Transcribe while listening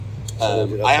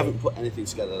I haven't put anything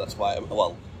together. That's why. I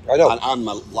know. And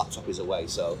my laptop is away,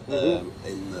 so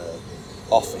in the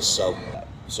office. So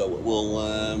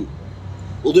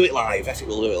we'll do it live. I think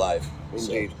we'll do it live.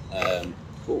 Indeed. So,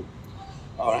 cool.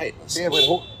 All right. Yeah, we're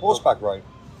horseback ride.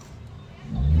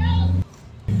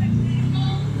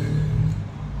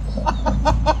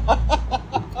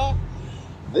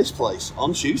 This place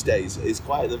on Tuesdays is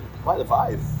quite the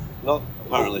vibe. Not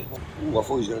apparently. Ooh, I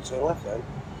thought he was going to turn left then.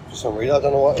 For some reason, I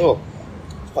don't know what. Oh,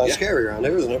 it's quite scary around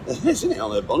here, isn't it? Isn't it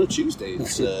on a Tuesday?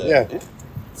 It's, yeah. It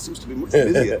seems to be much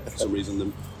busier for some reason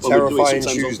than terrifying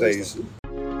Tuesdays.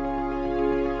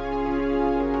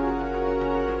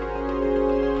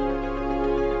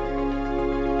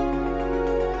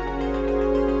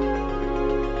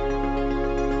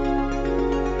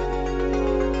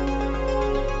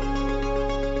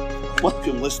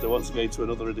 Welcome, listener, once again to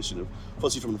another edition of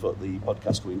Fuzzy from the Foot, the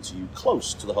podcast coming to you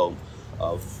close to the home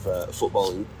of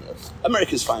football in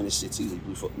America's finest city, the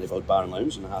Bluefoot Nivode Bar and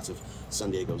Lounge, in the heart of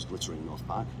San Diego's glittering North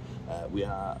Park. We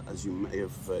are, as you may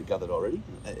have gathered already,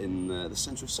 in the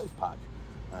centre of South Park,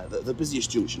 the busiest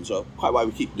junction. So quite why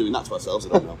we keep doing that to ourselves, I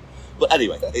don't know. But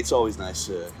anyway, it's always nice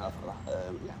to have that.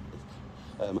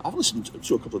 I've listened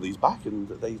to a couple of these back, and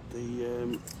they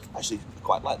actually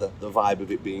quite like the vibe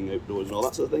of it being outdoors and all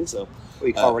that sort of thing. So well,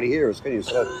 you can't really hear us, can you?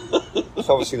 So it's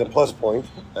obviously the plus point.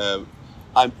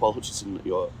 I'm Paul Hutchinson,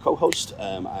 your co-host.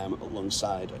 I am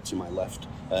alongside, to my left,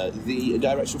 the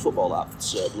director of football at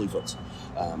Bluefoot,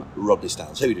 Rodney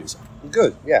Styles. How are you doing, sir?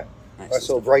 Good, yeah. Nice. Nice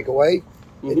little breakaway,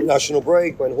 international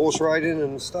break, went horse riding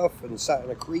and stuff, and sat in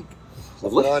a creek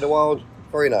up in Idlewild.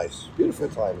 Very nice. Beautiful.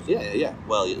 Good times. Yeah.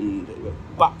 Well, and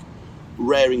back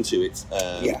raring to it.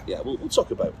 We'll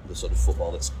talk about the sort of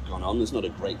football that's gone on. There's not a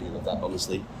great deal of that,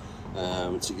 honestly,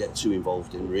 to get too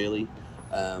involved in, really.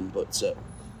 But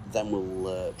then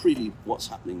we'll preview what's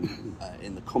happening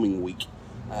in the coming week,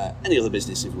 any other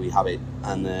business if we have it,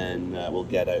 and then we'll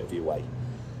get out of your way.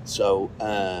 So,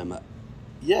 I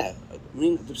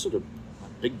mean, the sort of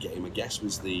big game, I guess,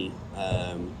 was the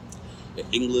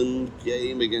England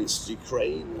game against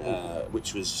Ukraine,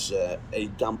 which was a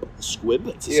damp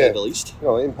squib, to say the least. You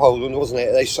know, in Poland, wasn't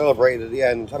it? They celebrated at the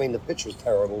end. I mean, the pitch was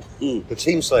terrible. The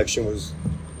team selection was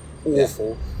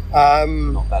awful.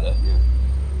 Not better,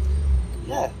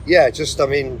 Yeah, just, I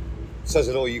mean, says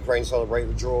it all. Ukraine celebrate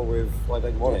the draw with like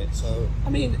they won it. So I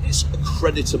mean, it's a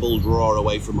creditable draw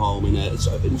away from home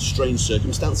in strange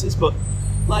circumstances, but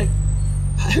like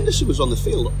Henderson was on the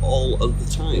field all of the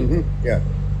time. Yeah.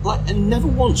 And never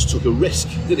once took a risk,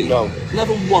 did he? No.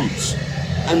 Never once.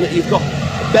 And you've got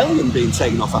Bellingham being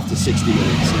taken off after 60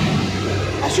 minutes.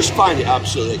 I just find it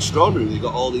absolutely extraordinary. You've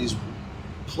got all these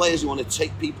players who want to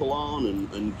take people on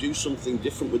and do something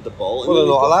different with the ball. Well, they're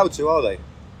not allowed to, are they?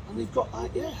 And they've got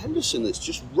Henderson that's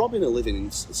just robbing a living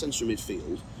in central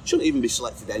midfield. Shouldn't even be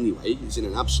selected anyway. He's in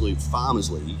an absolute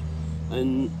farmers league,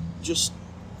 and just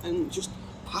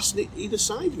passing it either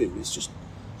side of him. It's just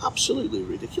absolutely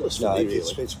ridiculous for me, really.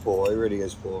 It's poor. It really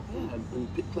is poor. Yeah, and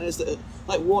players that are,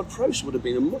 like Ward-Prowse would have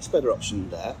been a much better option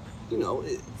there.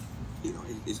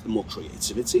 He's more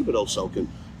creativity, but also can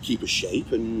keep a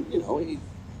shape, and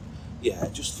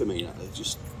just for me,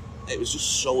 it was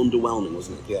just so underwhelming,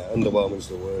 wasn't it? Yeah, underwhelming's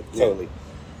the word. Totally.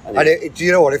 Anyway. And do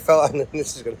you know what it felt? And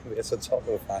this is going to be a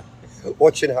Tottenham fan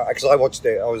watching how, because I watched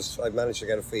it. I managed to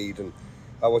get a feed, and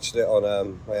I watched it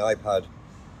on my iPad.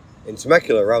 In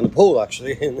Temecula, around the pool,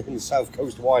 actually, in the South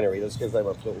Coast Winery. Let's give them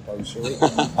a little post, shall we?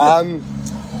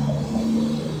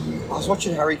 I was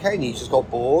watching Harry Kane. He just got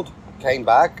bored, came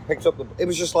back, picked up the... It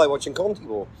was just like watching Conte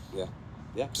ball. Yeah.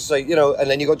 To say, and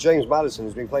then you got James Maddison,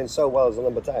 who's been playing so well as a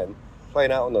number 10,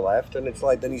 playing out on the left, and it's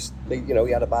like, then he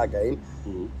had a bad game.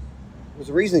 Mm-hmm. There's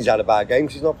a reason he's had a bad game,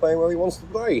 because he's not playing where he wants to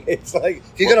play. It's like,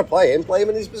 if you're going to play him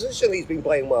in his position. He's been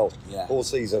playing well all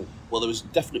season. Well, there was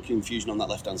definite confusion on that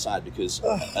left-hand side because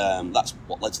that's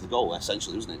what led to the goal,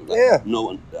 essentially, wasn't it? Yeah. No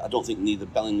one, I don't think neither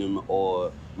Bellingham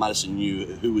or Maddison knew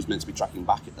who was meant to be tracking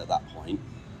back at that point,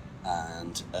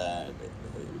 and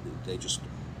they just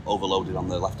overloaded on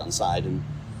the left-hand side and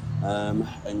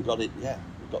got it. Yeah,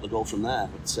 got the goal from there.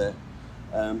 But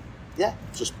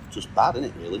just bad, isn't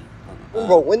it? Really. We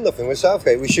won't win nothing with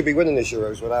Southgate. We should be winning this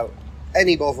Euros without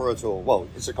any bother at all. Well,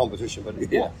 it's a competition, but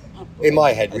in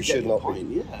my head, we should not be.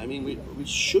 Yeah, I mean, we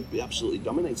should be absolutely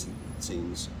dominating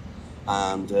teams,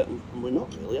 and we're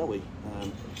not really, are we?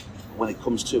 When it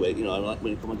comes to it, like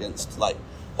when it comes against like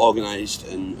organised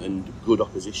and good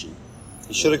opposition.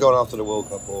 He should have gone after the World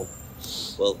Cup, Paul.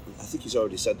 Well, I think he's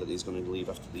already said that he's going to leave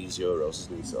after these Euros,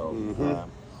 isn't he? So,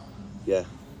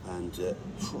 and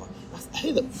I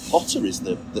hear that Potter is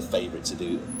the favourite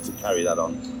to carry that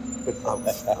on.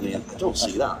 I mean, I don't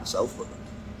see that myself, but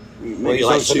maybe he's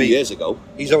like also 2 years ago.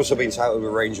 He's also been touted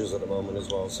with Rangers at the moment as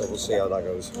well, so we'll see how that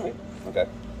goes. Right. Okay.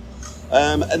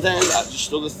 And then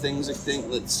just other things. I think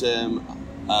that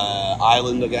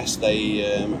Ireland, I guess they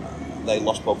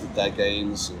lost both of their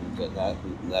games, and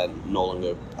they're no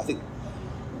longer. I think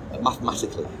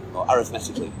mathematically or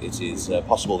arithmetically, it is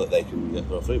possible that they can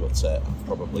go through, but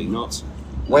probably not.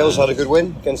 Wales had a good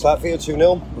win against Latvia,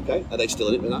 2-0. Okay, are they still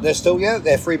in it with that? They're still,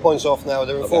 they're 3 points off now.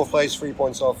 They're in Okay. 4th place, 3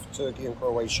 points off Turkey and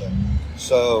Croatia.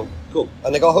 So Cool.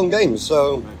 and they got home games,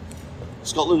 so Right.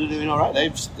 Scotland are doing all right.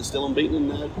 They're still unbeaten in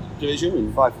their division.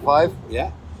 And 5-5.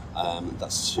 yeah,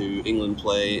 that's who England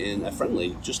play in a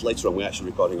friendly just later on. We're actually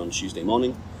recording on Tuesday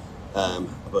morning,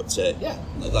 but yeah,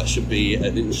 that should be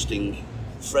an interesting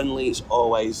friendly. It's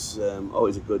always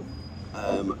a good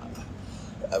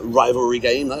rivalry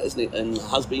game, that isn't it? And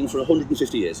has been for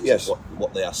 150 years. Yes.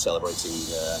 What they are celebrating.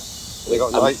 They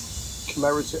got nice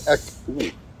commemorative. I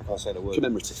can't say the word.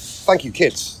 Commemorative. Thank you,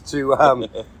 kids.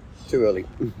 Too early.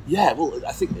 Yeah, well,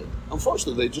 I think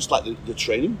unfortunately they're just like the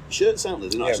training shirts, aren't they?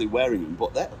 They're not Yeah. actually wearing them,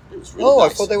 but it was really Oh,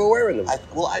 nice. I thought they were wearing them. I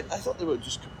thought they were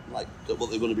just like what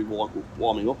they're going to be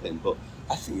warming up in, but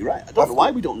I think you're right. I don't know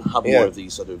why we don't have Yeah. more of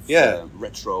these sort of Yeah.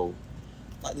 retro,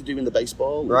 like they do in the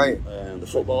baseball, Right. And the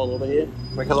football over here.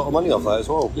 Make a lot of money off that as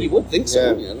well. You would think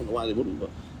so. Yeah. Yeah. I don't know why they wouldn't, but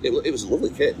it was a lovely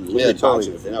kit and lovely Yeah, patch totally.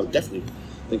 and everything. I would definitely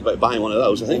think about buying one of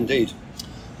those. I think. Indeed.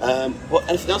 But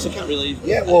anything else? I can't really.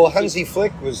 Yeah, well, Hansi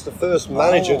Flick was the first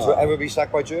manager to ever be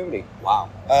sacked by Germany. Wow.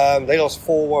 They lost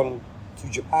 4-1 to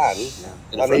Japan.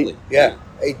 In a friendly.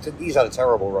 He's had a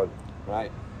terrible run.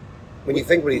 Right. When you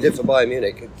think what he did for Bayern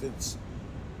Munich, it's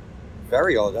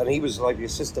very odd. And he was like the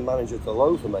assistant manager to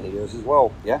Lowe for many years as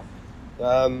well. Yeah.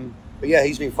 But yeah,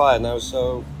 he's been fired now,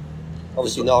 so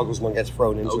obviously Nagelsmann gets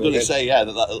thrown I into was it. going to again. say,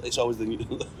 that it's always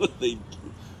the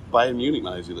Bayern Munich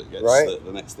manager that gets Right.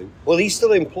 the next thing. Well, he's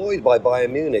still employed by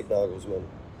Bayern Munich, Nagelsmann.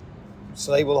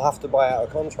 So they will have to buy out a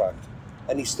contract.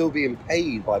 And he's still being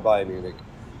paid by Bayern Munich.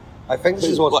 I think this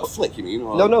is What what... Flick, you mean?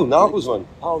 Or No, Nagelsmann.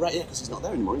 Oh, right, yeah, because he's not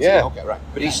there anymore. Is Yeah. He? Okay, right.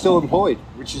 But he's still employed,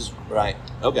 which is Right.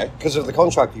 Okay. because of the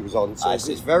contract he was on. So I it's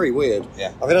see. very weird. Yeah.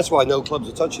 I think that's why no clubs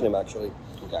are touching him, actually.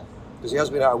 Okay. Because he has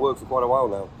been out of work for quite a while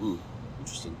now.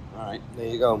 Interesting. All right. There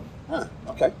you go.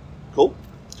 Okay. Cool.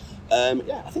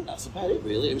 Yeah, I think that's about it,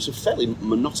 really. It was a fairly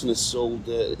monotonous old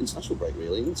international break,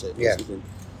 really, isn't it? Yeah. There's nothing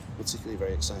particularly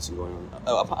very exciting going on.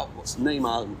 Oh, what's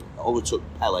Neymar overtook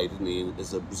Pele, didn't he, as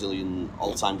the Brazilian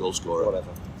all-time goal scorer?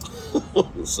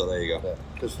 Whatever. So there you go. Yeah.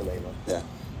 Good for Neymar. Yeah.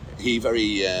 He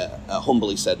very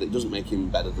humbly said that it doesn't make him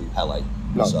better than Pele.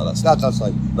 No, So that's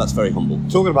like... that's very humble.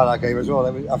 Talking about that game as well,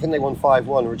 I think they won 5-1.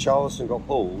 Richarlison got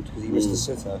pulled because he missed a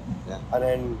sitter. Yeah. And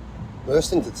then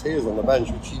burst into tears on the bench,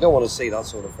 which you don't want to see, that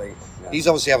sort of thing. Yeah. He's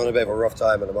obviously having a bit of a rough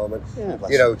time at the moment. Yeah,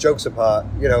 bless You know, jokes apart,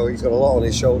 you know, he's got a lot on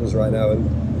his shoulders right now.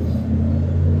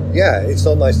 And yeah, it's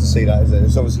not nice to see that, is it?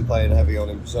 It's obviously playing heavy on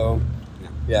him. So,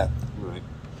 yeah. Right.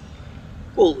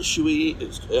 Well, should we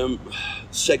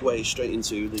segue straight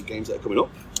into the games that are coming up?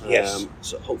 Yes.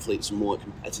 So hopefully it's more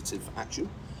competitive action.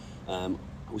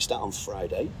 We start on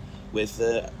Friday with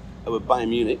our Bayern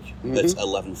Munich at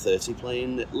 11:30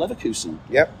 playing Leverkusen,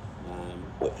 Yep.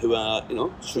 who are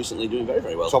just recently doing very,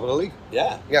 very well. Top of the league.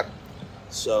 Yeah. Yep.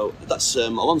 So that's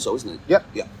Alonso, isn't it? Yep.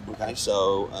 Yeah. Okay.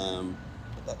 So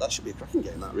that should be a cracking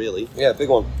game. That really. Yeah, big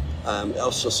one. I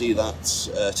also see that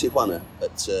Tijuana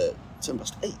at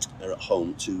 8:10 are at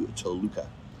home to Toluca.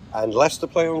 And Leicester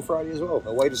play on Friday as well,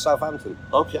 away to Southampton.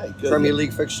 Okay, good. Premier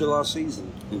League fixture last season.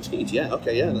 Indeed, yeah.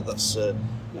 Okay, yeah. That's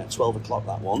 12 o'clock.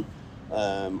 That one.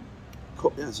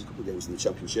 There's a couple of games in the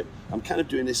Championship. I'm kind of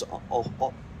doing this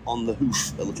on the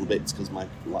hoof a little bit because my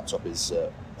laptop is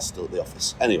still at the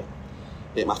office. Anyway,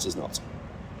 it matters not.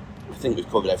 I think we've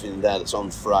covered everything there that's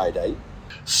on Friday.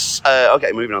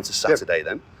 Okay, moving on to Saturday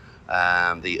then.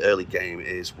 The early game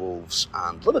is Wolves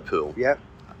and Liverpool. Yeah.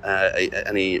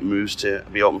 Any moves to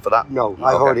be open for that? No,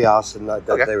 I've already asked and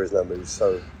Okay. there is no move,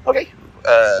 so... Okay.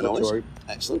 Not No to worries. worry.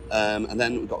 Excellent. And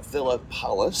then we've got Villa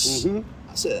Palace. Mhm.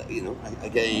 That's a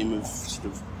game of sort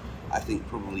of, I think,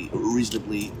 probably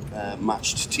reasonably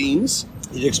matched teams.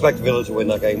 You'd expect Villa to win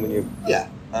that game, wouldn't you? Yeah.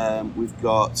 We've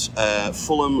got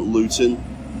Fulham, Luton,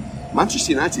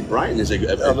 Manchester United, Brighton is a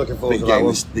I'm looking forward big to that game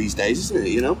one. these days, isn't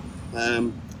it?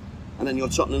 And then you're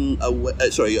Tottenham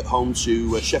at home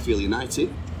to Sheffield United.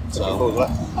 Looking So forward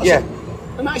to that. that's Yeah.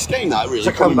 a nice game that really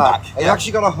to come back. And we Yeah.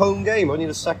 actually got a home game, only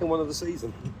the second one of the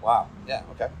season. Wow. Yeah.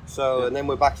 Okay. So, and then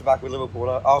we're back to back with Liverpool,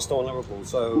 Arsenal and Liverpool.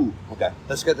 So, Ooh, okay.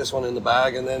 let's get this one in the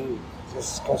bag and then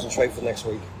just concentrate for next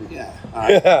week. Yeah. All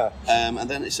right. And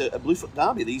then it's a Bluefoot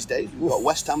derby these days. We've got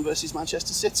West Ham versus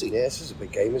Manchester City. Yeah, this is a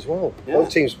big game as well. Yeah.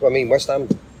 Both teams, I mean, West Ham,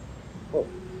 well,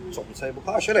 top of the table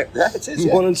clash, isn't it? Yeah, it is.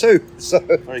 Yeah. 1 and 2. So,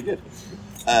 Very good.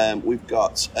 We've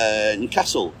got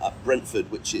Newcastle at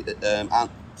Brentford, which is,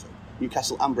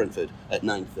 Newcastle and Brentford at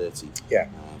 9:30. Yeah.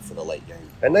 For the late game.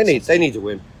 and they need to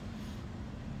win.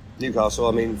 Newcastle,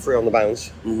 I mean, 3 on the bounce.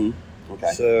 Mm-hmm.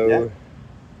 Okay. So,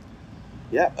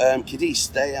 Cadiz,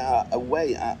 they are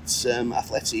away at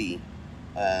Atleti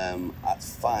at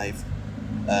 5.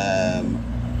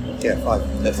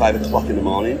 5. At 5 o'clock in the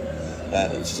morning,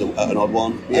 which is an odd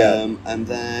one. Yeah. And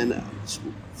then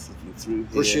flicking through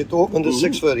here. Borussia Dortmund at Mhm.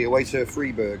 6:30 away to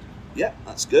Freiburg. Yeah,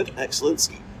 that's good. Excellent.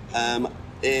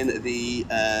 In the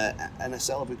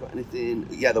NSL, have we got anything?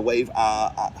 Yeah, the Wave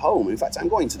are at home. In fact, I'm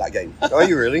going to that game. Are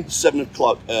you really? 7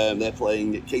 o'clock. They're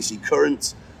playing KC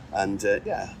Current, and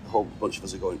a whole bunch of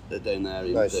us are going down there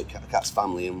in Nice. the Cats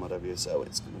family and whatever. So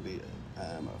it's going to be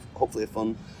hopefully a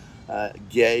fun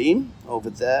game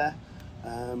over there.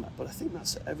 But I think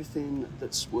that's everything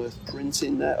that's worth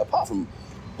printing there. Apart from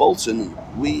Bolton,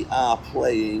 we are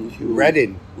playing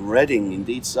Reading. Reading,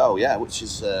 indeed so, yeah, which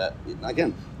is,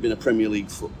 again, been a Premier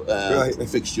League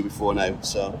fixture before now.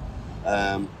 So,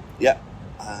 In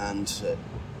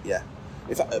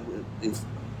fact,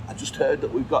 I just heard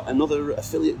that we've got another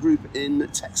affiliate group in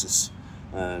Texas.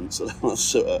 So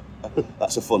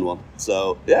that's a fun one.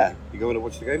 So, yeah. You going to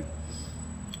watch the game?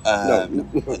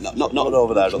 Not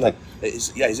over there, I don't think.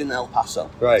 He's in El Paso.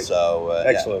 Right. So,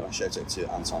 excellent. Shout out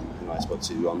to Anton, who I spoke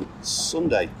to on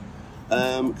Sunday.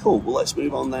 Cool. Well, let's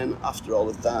move on then. After all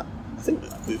of that, I think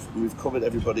we've covered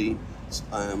everybody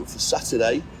for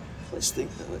Saturday.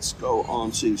 Let's go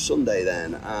on to Sunday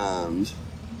then, and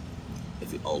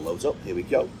if it all loads up, here we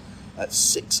go. At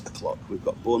 6 o'clock, we've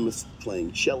got Bournemouth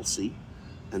playing Chelsea,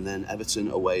 and then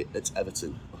Everton away at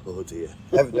Everton. Oh dear.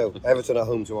 Everton at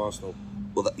home to Arsenal.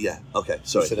 Well, okay.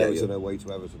 Sorry. Said Everton away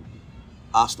to Everton.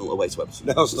 Arsenal away to Everton.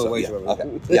 Arsenal away to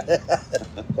Everton. Okay. Yeah.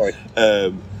 Sorry.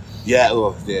 Oh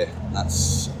dear.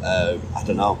 That's I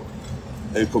don't know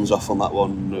who comes off on that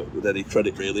one with any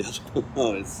credit really. It's,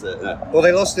 Well,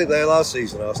 they lost it there last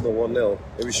season, Arsenal 1-0.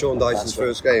 It was Sean Dyson's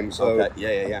first game, so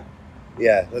okay.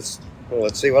 yeah. Let's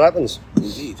see what happens.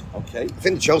 Indeed. Okay. I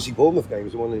think the Chelsea-Bournemouth game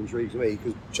is the one that intrigues me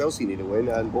because Chelsea need a win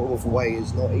and Bournemouth away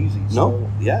is not easy. No.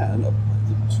 Yeah.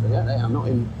 They are not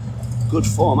in good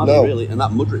form, are they really? And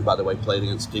that Mudryk, by the way, played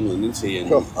against England, didn't he? And,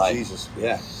 Jesus.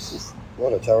 Yeah.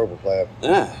 What a terrible player.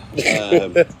 Yeah.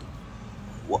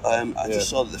 I just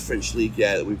saw that the French league.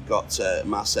 Yeah, we've got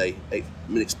Marseille 5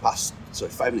 minutes past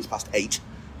 8.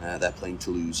 They're playing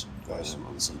Toulouse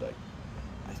on Sunday.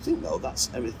 I think though that's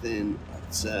everything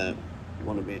that we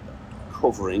want to be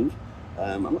covering.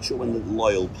 I'm not sure when the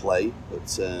Loyal play, but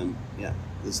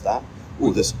there's that.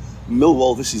 Oh, there's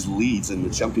Millwall versus Leeds in the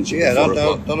Championship. Yeah,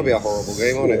 that'll be a horrible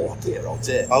game, won't it? Oh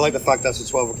dear. I like the fact that's a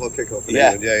 12 o'clock kickoff. In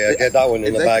Yeah. England. Yeah. Get that one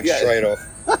in the bag straight off.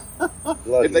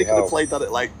 If they could have played that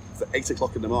at like 8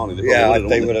 o'clock in the morning,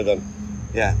 they would have done.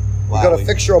 Yeah. We've got a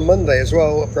fixture on Monday as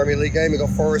well, a Premier League game. We've got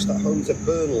Forest at home to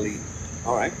Burnley.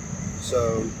 All right.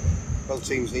 So both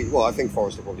teams need. Well, I think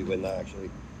Forest will probably win that actually.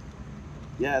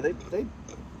 Yeah, they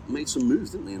made some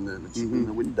moves, didn't they, in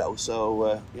the window?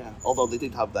 So although they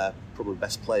did have their probably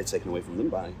best player taken away from them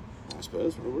by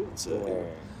Spurs, probably.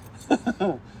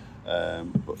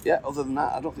 But yeah, other than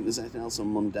that, I don't think there's anything else on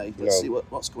Monday. Let's see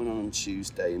what's going on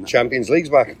Tuesday. Champions League's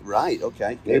back. Right.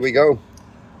 Okay. Good. Here we go.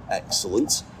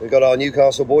 Excellent. We've got our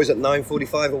Newcastle boys at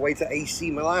 9:45 away to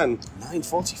AC Milan.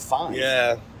 9:45.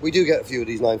 Yeah, we do get a few of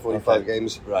these 9:45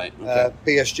 games. Right. Okay.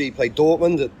 PSG play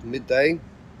Dortmund at midday.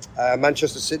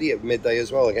 Manchester City at midday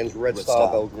as well against Red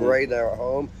Star Belgrade. They're at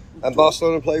home. And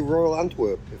Barcelona play Royal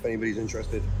Antwerp if anybody's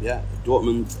interested. Yeah,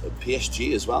 Dortmund,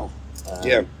 PSG as well.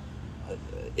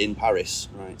 In Paris,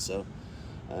 right? So,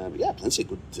 plenty of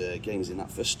good games in that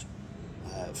first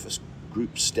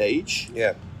group stage.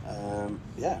 Yeah.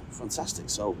 Fantastic.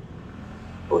 So,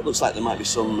 it looks like there might be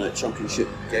some championship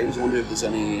games. I wonder if there's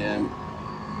any. A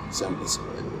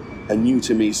new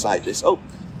to me site. This. Oh,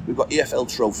 we've got EFL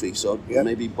Trophy. So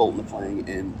maybe Bolton are playing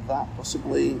in that.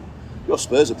 Possibly, your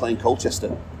Spurs are playing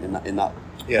Colchester in that.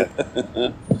 Yeah.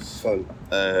 Fun.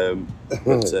 But,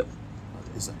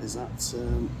 is that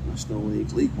National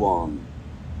League One?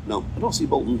 No, I don't see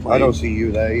Bolton playing. I don't see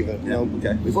you there either. Yeah, No.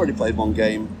 okay. We've already played one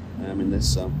game in this,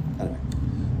 so anyway.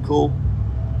 Cool.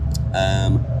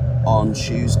 On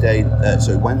Wednesday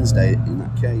in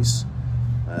that case,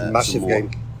 Massive some more.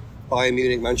 game. Bayern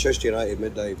Munich, Manchester United,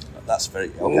 midday. That's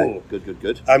very okay. Ooh.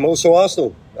 Good. And also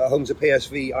Arsenal at home to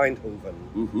PSV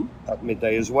Eindhoven at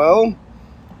midday as well.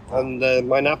 And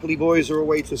my Napoli boys are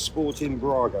away to Sporting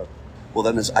Braga. Well,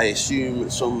 then there's, I assume,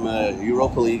 some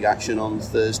Europa League action on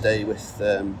Thursday with.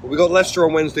 We got Leicester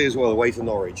on Wednesday as well, away to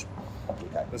Norwich.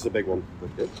 Okay. That's a big one.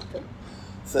 Good. Okay.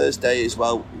 Thursday as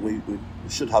well, we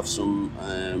should have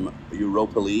some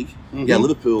Europa League. Yeah,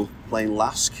 Liverpool playing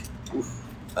Lask.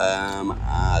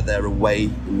 They're away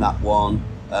in that one.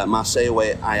 Marseille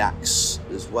away at Ajax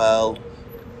as well.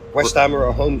 West Ham are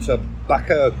at home to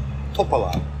Baka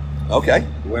Topala, Okay.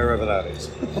 wherever that is.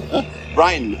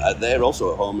 Brighton, they're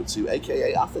also at home to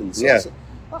AKA Athens. So Yeah.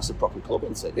 that's a proper club,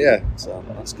 isn't it? Yeah. So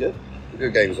that's good.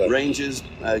 Good games though. Rangers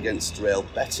against Real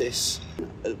Betis.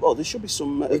 Well, there should be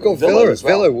some. We've got Villa as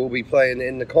well. Villa will be playing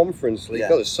in the Conference League. Yeah.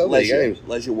 God, there's so many games.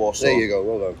 Leisure Warsaw. There you go,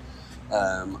 well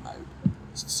done.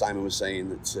 Simon was saying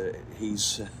that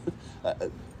he's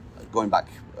going back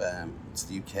to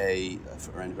the UK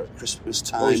for around Christmas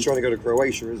time. Well, he's trying to go to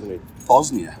Croatia, isn't he?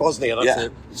 Bosnia. Bosnia, that's Yeah.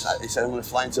 it. He said, I'm going to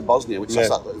fly into Bosnia, which Yeah.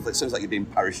 sounds like you're being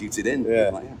parachuted in. Yeah.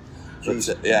 Like,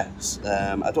 But,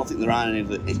 I don't think there are any of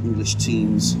the English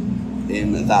teams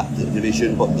in that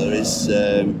division, but there is,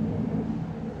 the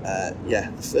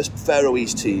first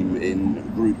Faroese team in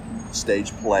group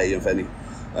stage play of any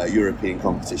European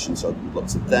competition, so good luck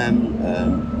to them.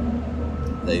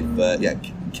 They've,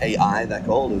 KI, they're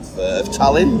called, of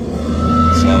Tallinn.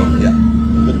 So,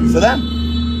 good for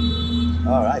them.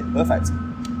 All right, perfect.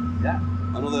 Yeah,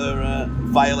 another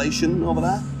violation over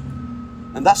there.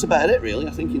 And that's about it, really,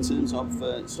 I think, in terms of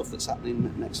stuff that's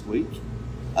happening next week.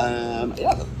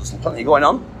 There's plenty going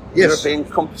on. Yes. European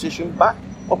competition back,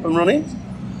 up and running.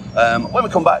 When we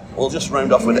come back, we'll just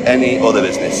round off with any other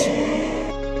business.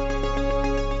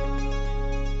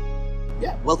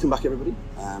 Yeah, welcome back, everybody.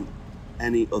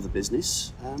 Any other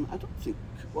business? I don't think,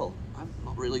 I've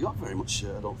not really got very much,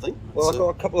 I don't think. Well, I've got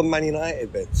a couple of Man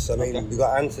United bits. I mean, we've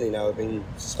got Anthony now being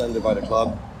suspended by the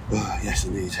club. Yes,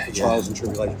 indeed. Trials and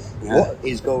tribulations. Yeah. What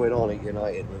is going on at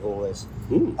United with all this?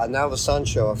 And now the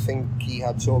Sancho, I think he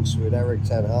had talks with Eric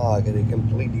Ten Hag and it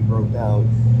completely broke down.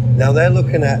 Now they're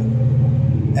looking at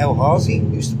El Ghazi, who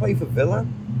used to play for Villa.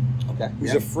 Okay.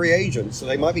 He's a free agent, so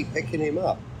they might be picking him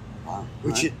up. Wow.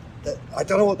 Which Right. I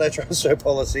don't know what their transfer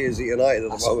policy is at United at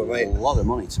That's the moment, a mate. lot of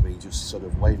money to be just sort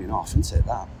of waving off, isn't it?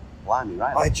 That blimey,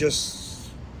 right? I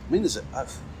just... I mean,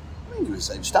 he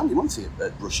was outstanding, wasn't he,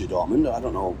 at Borussia Dortmund? I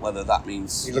don't know whether that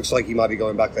means. He looks like he might be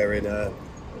going back there in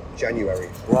January.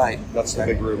 Right. That's the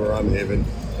big rumour I'm hearing.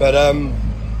 But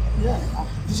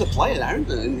He's a player now,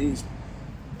 and he's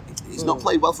not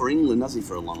played well for England, has he,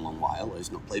 for a long, long while?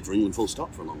 He's not played for England full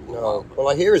stop for a long, long while. well,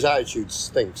 I hear his attitude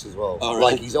stinks as well. Oh,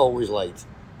 really? Like he's always late.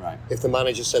 Right. If the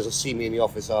manager says, see me in the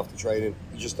office after training,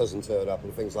 he just doesn't turn up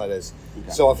and things like this.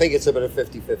 Okay. So I think it's a bit of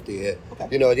 50-50 here. Okay.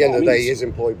 You know, at the end Yeah, of the I day, mean, he is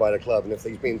employed by the club, and if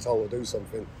he's being told to do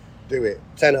something, do it.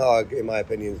 Ten Hag, in my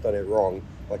opinion, has done it wrong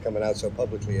by coming out so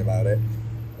publicly about it.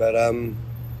 But, I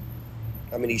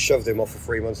mean, he shoved him off for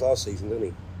 3 months last season, didn't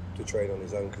he? To train on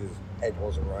his own because his head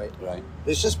wasn't right. Right.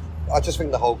 I just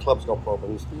think the whole club's got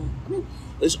problems. I mean,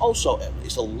 there's also,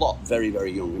 it's a lot very,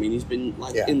 very young. I mean, he's been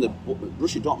in the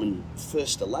Borussia Dortmund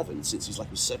first 11 since he's like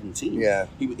 17. Yeah.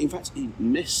 In fact, he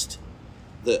missed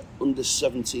the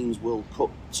under-17s World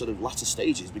Cup sort of latter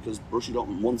stages because Borussia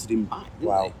Dortmund wanted him back, didn't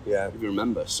Wow, they? yeah. If you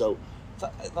remember. So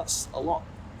that's a lot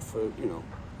for,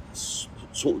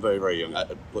 something very, very young.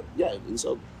 But yeah, and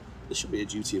so there should be a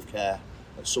duty of care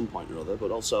at some point or other, but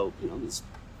also, there's...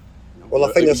 Well,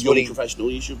 I think that's young what professional.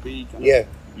 You should be kind Yeah.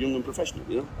 of young and professional.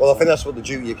 Well, I think that's what the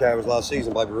duty of care was last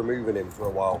season by removing him for a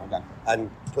while Okay. and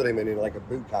put him in like a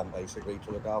boot camp basically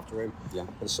to look after him Yeah.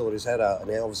 and sort his head out, and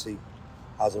it obviously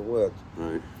hasn't worked.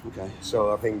 Right. Okay.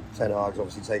 So I think Ten Hag's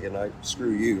obviously taken out.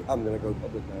 Screw you! I'm going to go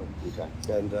public now.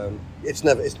 Okay. And it's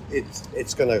never.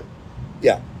 It's going to.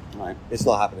 Yeah. Right. It's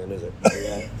not happening, is it?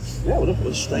 Yeah. What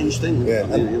a strange thing. Yeah.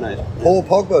 I mean, Paul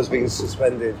Pogba's been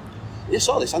suspended. You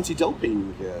saw this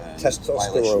anti-doping Testosterone.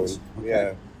 violations. Yeah.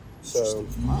 Okay. So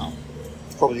Wow.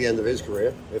 it's probably the end of his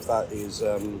career if that is.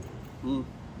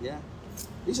 Yeah.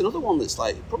 He's another one that's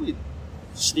like probably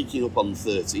sneaking up on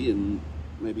 30 and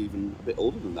maybe even a bit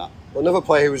older than that. Another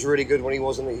player who was really good when he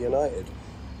wasn't at United.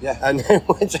 Yeah. And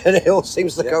it all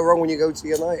seems to go wrong when you go to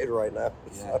United right now.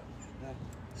 Yeah.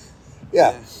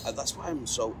 Yeah. And that's why I'm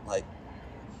so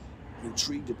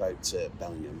intrigued about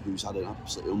Bellingham, who's had an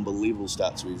absolutely unbelievable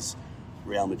start to his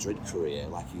Real Madrid career.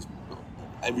 Like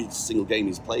every single game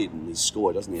he's played and he's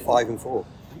scored, hasn't he? 5 and 4.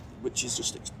 Which is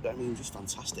just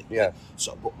fantastic. Yeah.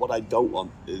 So, but what I don't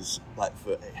want is like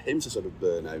for him to sort of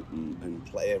burn out and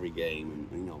play every game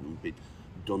and be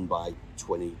done by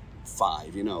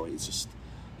 25. You know, it's just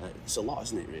it's a lot,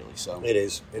 isn't it? Really. So It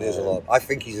is a lot. I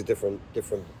think he's a different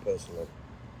person. Though.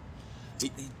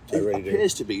 He really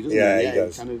appears to be, doesn't Yeah, he? he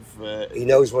does. Kind of. He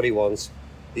knows what he wants.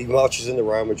 He marches in the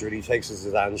Real Madrid. He takes his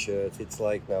Zidane shirt. It's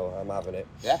like, no, I'm having it.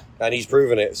 Yeah. And he's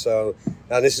proven it. So,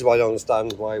 and this is why I don't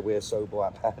understand why we're so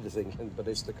bad as England. But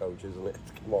it's the coach, isn't it?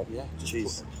 Come on. Yeah,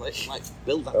 Jeez. Like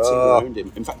build that team around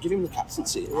him. In fact, give him the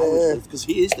captaincy. Because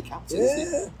he is the captain,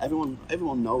 isn't he?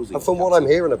 Everyone knows he's And from what I'm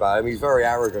hearing about him, he's very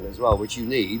arrogant as well, which you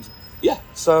need. Yeah.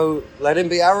 So let him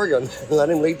be arrogant. Let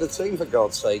him lead the team, for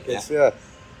God's sake. It's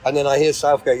And then I hear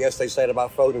Southgate yesterday saying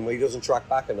about Foden where he doesn't track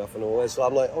back enough and all this. So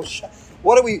I'm like, oh shit,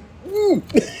 what are we?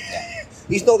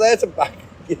 He's not there to back.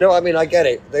 You know, I mean, I get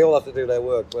it. They all have to do their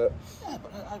work, but Yeah,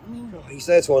 but I mean, he's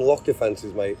there to unlock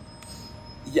defences, mate.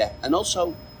 yeah, and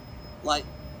also, like,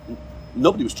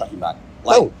 nobody was tracking back.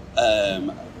 Like,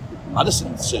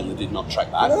 Maddison certainly did not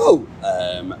track back. No.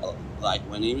 Like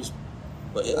when he was,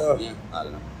 but No. yeah, I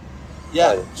don't know.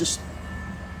 Yeah, No. just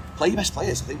play your best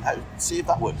players. I think. See if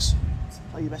that works.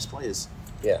 Play your best players.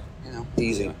 Yeah, You know,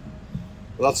 easy. Anyway.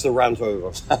 Well, that's the rant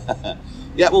over.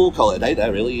 Yeah, well, we'll call it a day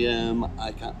there, really.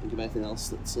 I can't think of anything else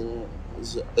that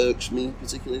has irked me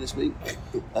particularly this week.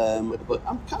 But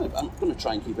I'm going to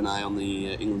try and keep an eye on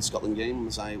the England-Scotland game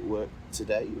as I work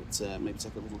today. But, maybe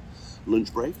take a little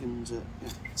lunch break, and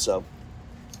so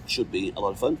should be a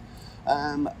lot of fun.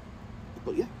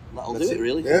 But yeah, that'll That's do it, it.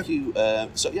 really. Yeah. Thank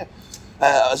you.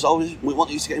 As always, we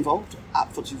want you to get involved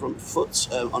at Footsie from the Foot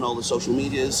on all the social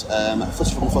medias.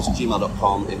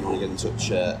 FootsieFromTheFoot@gmail.com if you want to get in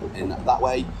touch in that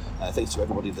way. Thanks to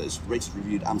everybody that has rated,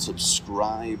 reviewed, and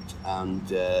subscribed. And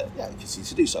continue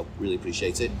to do so. Really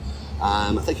appreciate it.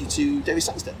 Thank you to David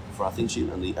Saxton for our theme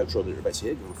tune and the outro that you're about to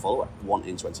hear. Go and follow at 1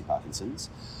 in 20 Parkinson's.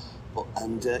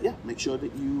 Make sure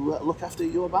that you look after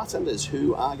your bartenders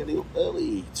who are getting up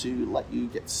early to let you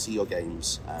get to see your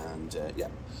games and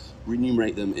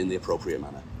remunerate them in the appropriate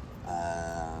manner.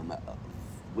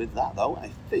 With that, though, I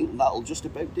think that'll just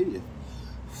about do you.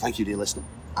 Thank you, dear listener,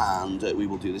 and we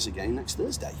will do this again next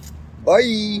Thursday.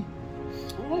 Bye.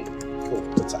 All right. Cool.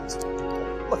 Good times.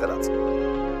 Look at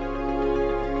that.